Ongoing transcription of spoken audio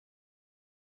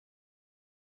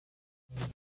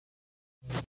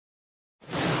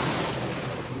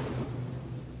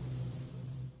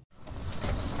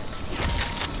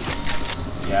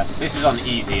Yeah, this is on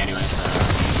easy anyway, so...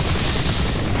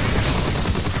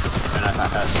 I don't know if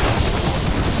that hurts.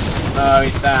 No,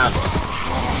 he's down.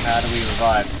 How do we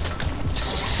revive?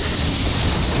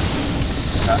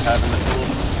 Does that hurt him at all?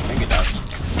 I think it does.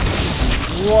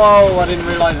 Whoa, I didn't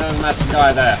realise there was a massive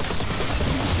guy there.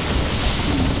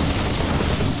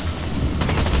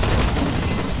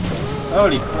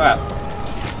 Holy crap.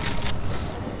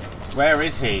 Where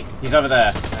is he? He's over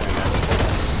there. There we go.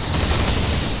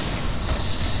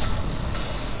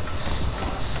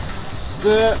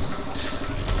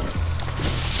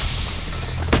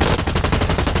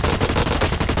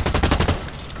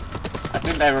 I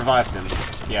think they revived him.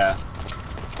 Yeah.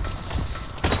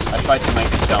 I tried to make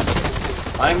a jump.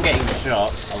 I'm getting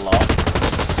shot a lot.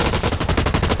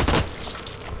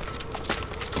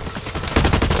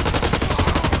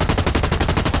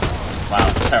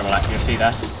 Wow, terrible accuracy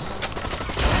there.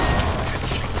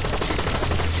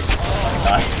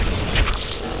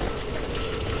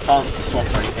 Can't swap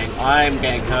or anything. I'm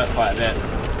getting hurt quite a bit.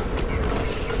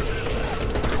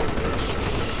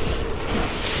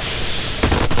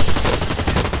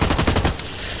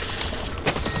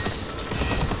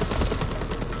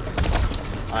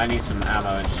 I need some ammo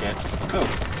and shit. Cool.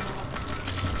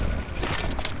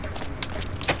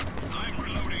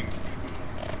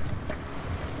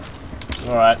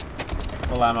 Alright.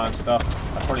 Full ammo and stuff.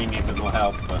 I probably need a bit more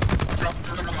health, but...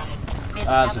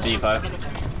 that's a depot.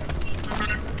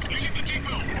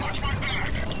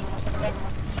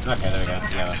 Okay, there we go.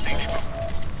 Yeah, that's cool.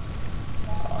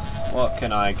 What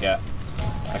can I get?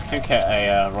 I could get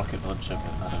a rocket launcher,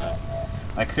 but I don't know.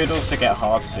 I could also get a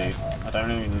hard suit. I don't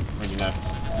even really know if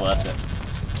it's worth it.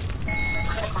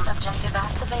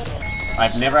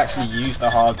 I've never actually used a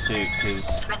hard suit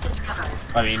because,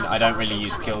 I mean, I don't really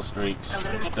use kill streaks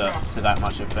to that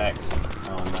much effect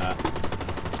on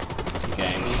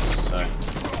games, so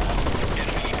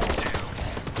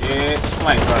it's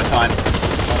flamethrower time.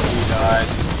 Fuck you guys.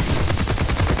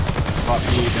 Fuck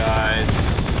you guys.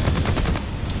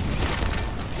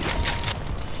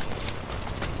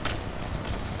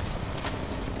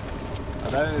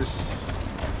 Are those?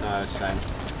 No, same.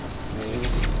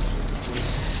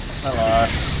 Hello.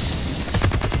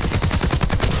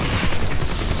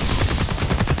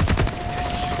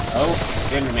 Oh,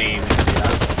 didn't mean to do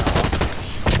that.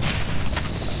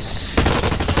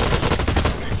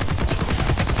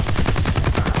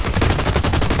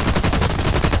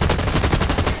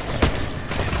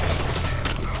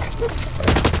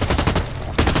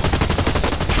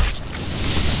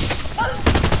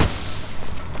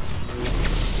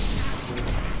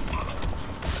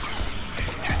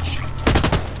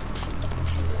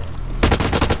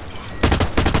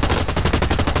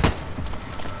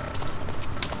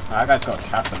 That guy's got a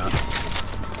katana.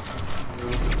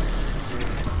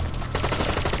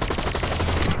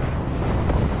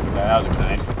 Okay, that was a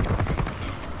grenade.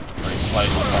 Or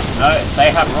explosion. No, they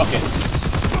have rockets.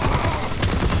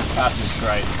 That's just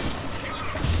great.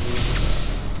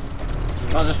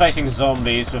 Not just facing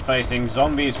zombies, we're facing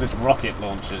zombies with rocket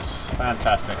launchers.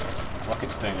 Fantastic.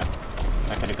 Rocket stinger.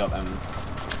 I could have got them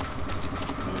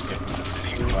in a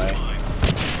different way.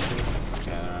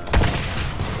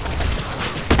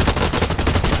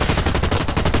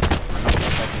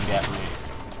 Get me.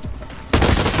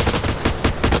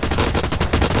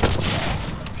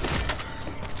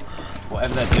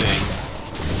 Whatever they're doing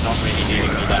is not really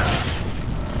dealing me damage.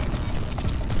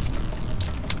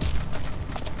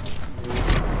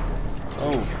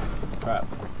 Oh, crap.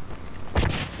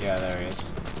 Yeah, there he is.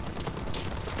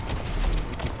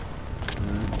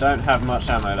 Don't have much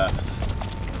ammo left.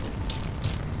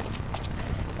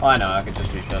 Oh, I know, I could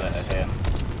just refill it here.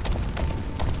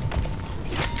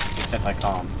 Except I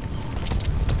can't.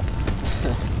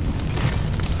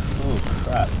 Oh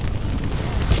crap.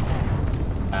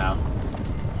 Ow.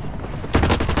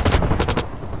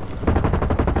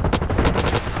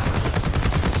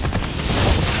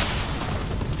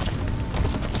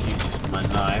 Use my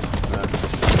knife.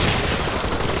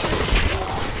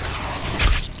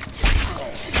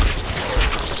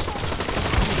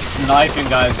 Sniping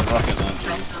guys with rocket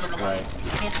launchers is great.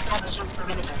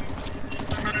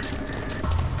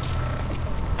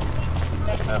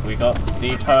 Have we got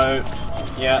depot?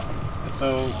 Yeah, it's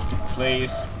all.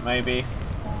 Please, maybe.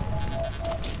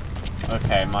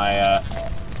 Okay, my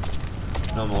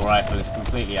normal rifle is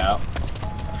completely out.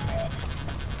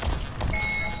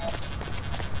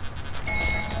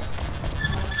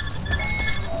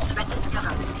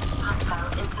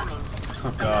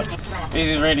 Oh god, this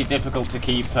is really difficult to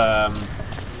keep. Oh,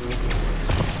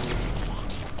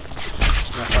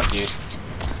 fuck you.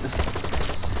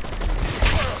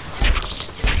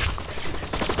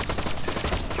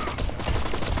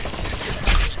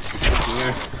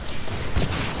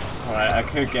 Right, I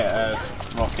could get a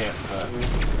rocket, but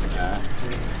yeah.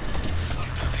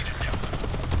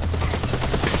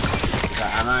 Is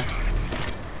that ammo?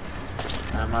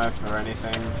 Ammo for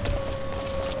anything?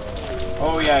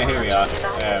 Oh yeah, here we are.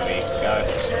 There we go.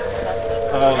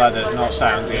 Oh, that does not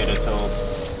sound good at all.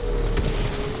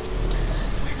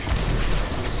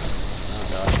 Oh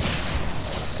god.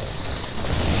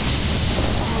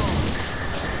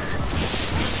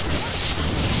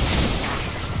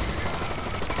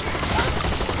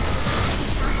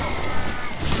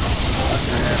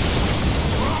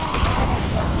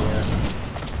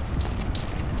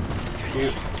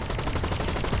 Cute.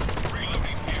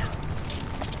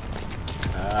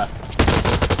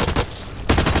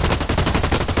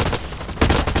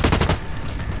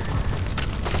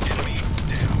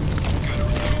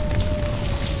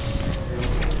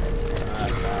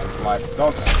 Like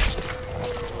dogs.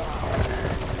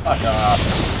 Fuck off.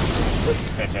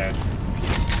 Bitches.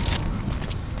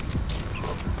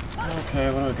 Okay,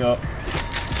 what do we got?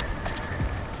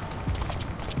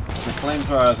 The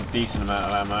flamethrower has a decent amount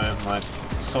of ammo. My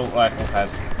assault rifle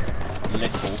has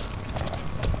little.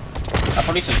 I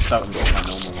probably should have stuck with my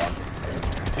normal one.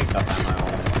 Picked up ammo.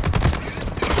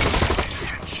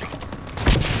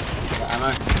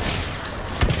 Ammo?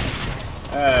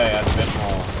 Hey, that's a bit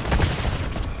more.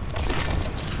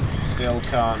 Still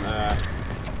can't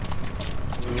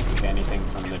get anything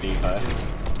from the depot.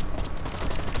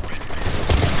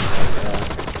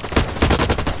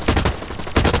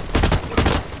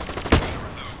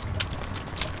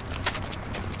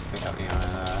 Pick up the ammo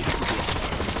there.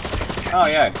 Oh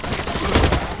yeah.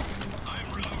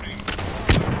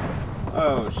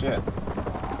 Oh shit.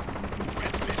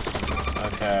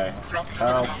 Okay.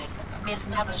 Barrel.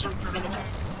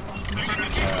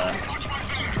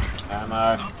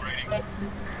 Ammo.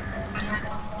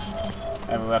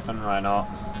 Heavy weapon, right not.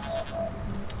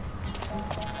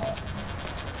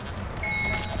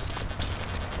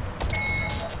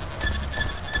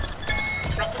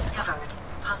 Threat discovered.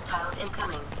 Hostiles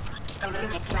incoming.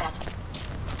 Eliminate threat.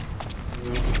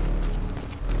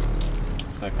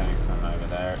 So they're coming from over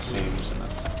there, it seems, in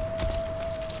this.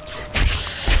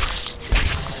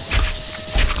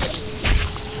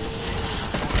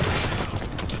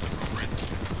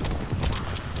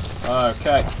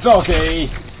 Okay, doggy!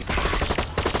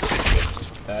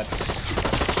 Dead.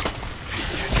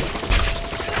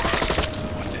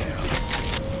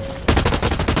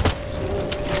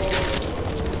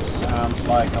 Sounds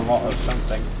like a lot of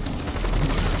something.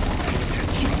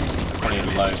 Probably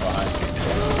low behind.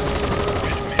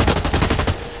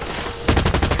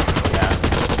 Yeah.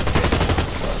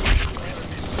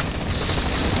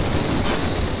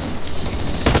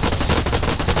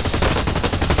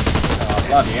 Oh,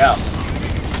 bloody hell.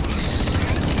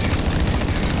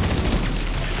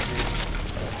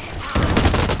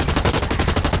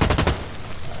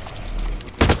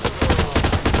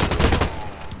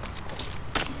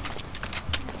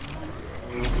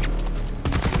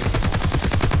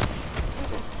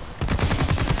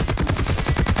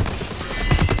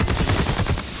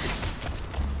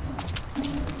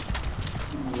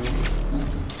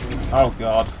 Oh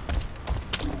god.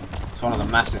 It's one of the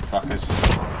massive fuckers.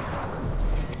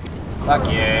 Fuck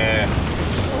yeah.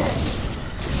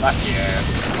 Fuck yeah.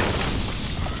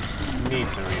 Need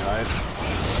to reload.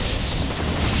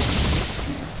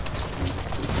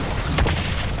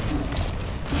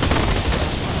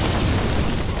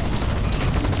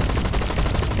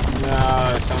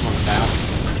 No, someone's down.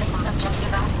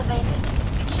 Objective activated.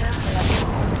 Secure the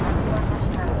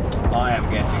I am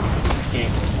getting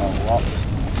hit a lot.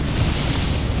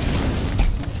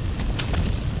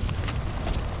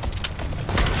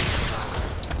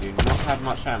 Do not have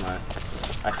much ammo.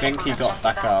 I think he got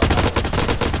back up.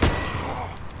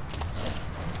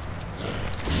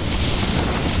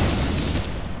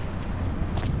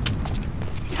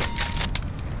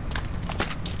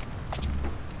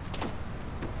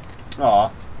 Aw.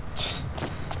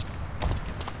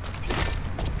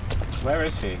 Where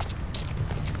is he?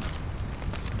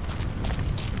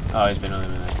 Oh, he's been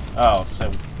eliminated. Oh,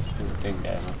 so didn't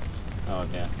get him. Oh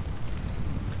dear.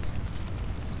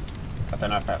 I don't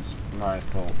know if that's my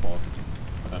fault or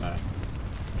I don't know.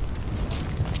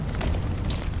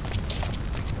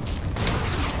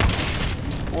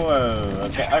 Whoa,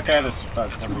 okay, this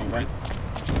starts coming again.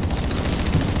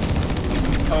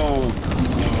 Oh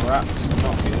crap,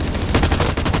 not good.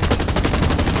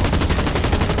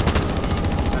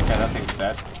 Okay, that thing's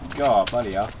dead. God,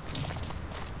 bloody hell.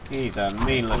 He's a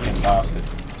mean looking bastard.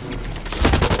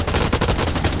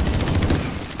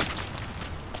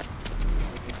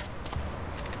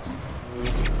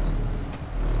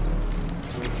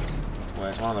 Well,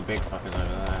 there's one of the big fuckers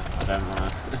over there. I don't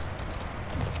wanna...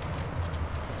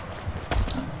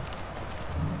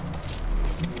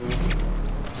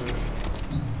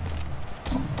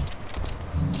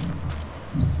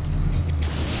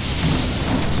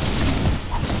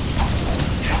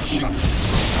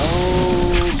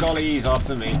 Oh, golly, he's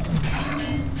after me.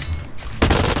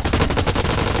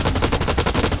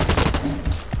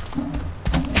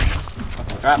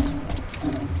 Fucking trapped.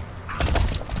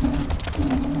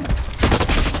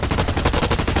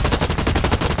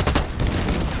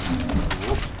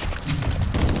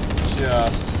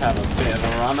 Just have a bit of a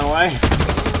runaway.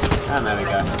 And there we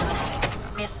go.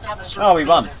 Oh, we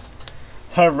won.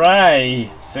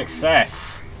 Hooray!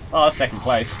 Success. Oh, second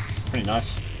place. Pretty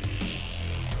nice.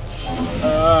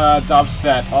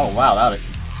 Dubstep. Oh wow, that was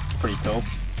pretty cool.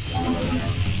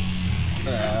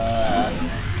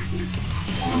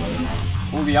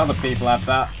 All the other people have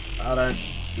that. I don't,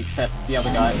 except the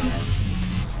other guy.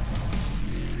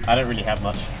 I don't really have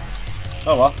much.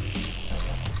 Oh well.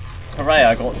 Hooray,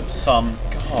 I got some.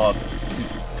 God,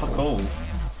 fuck all.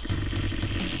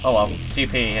 Oh well,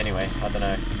 GP anyway, I don't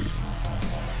know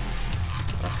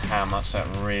how much that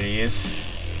really is.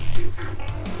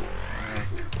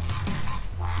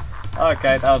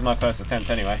 Okay, that was my first attempt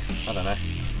anyway, I don't know.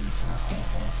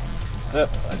 But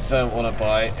I don't want to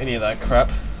buy any of that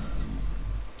crap.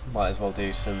 Might as well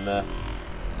do some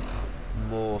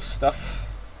more stuff.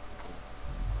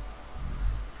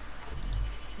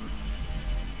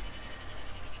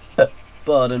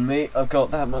 Pardon me, I've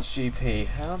got that much GP.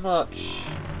 How much?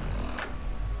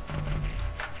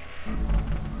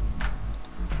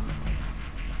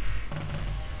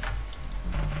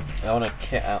 I want to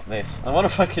kit out this. I wonder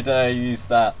if I could use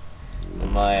that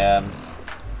in my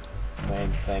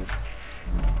main thing.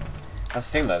 That's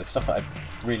the thing though, the stuff that I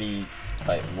really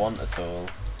like want at all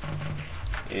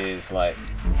is like,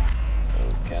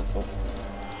 oh, cancel.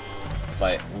 It's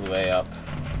like all the way up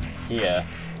here.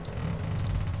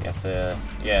 You have to,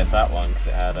 yeah, it's that one because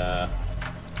it had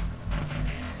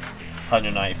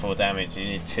 194 damage. You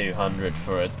need 200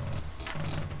 for it,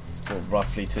 or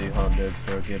roughly 200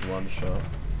 for a good one shot.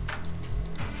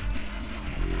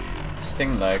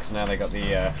 Sting though, because now they got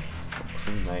the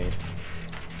pre-made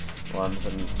ones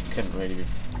and couldn't really be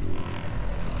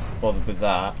bothered with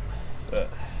that. But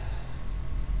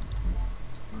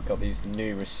got these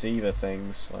new receiver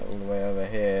things like all the way over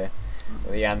here.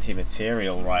 The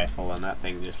anti-material rifle, and that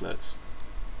thing just looks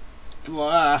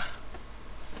blah.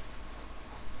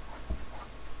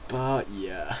 But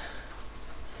yeah,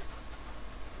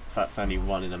 so that's only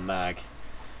one in a mag,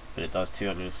 but it does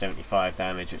 275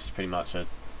 damage, which is pretty much a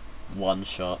one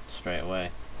shot straight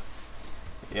away.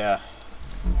 Yeah,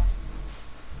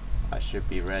 I should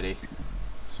be ready.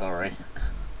 Sorry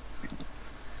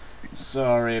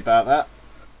about that.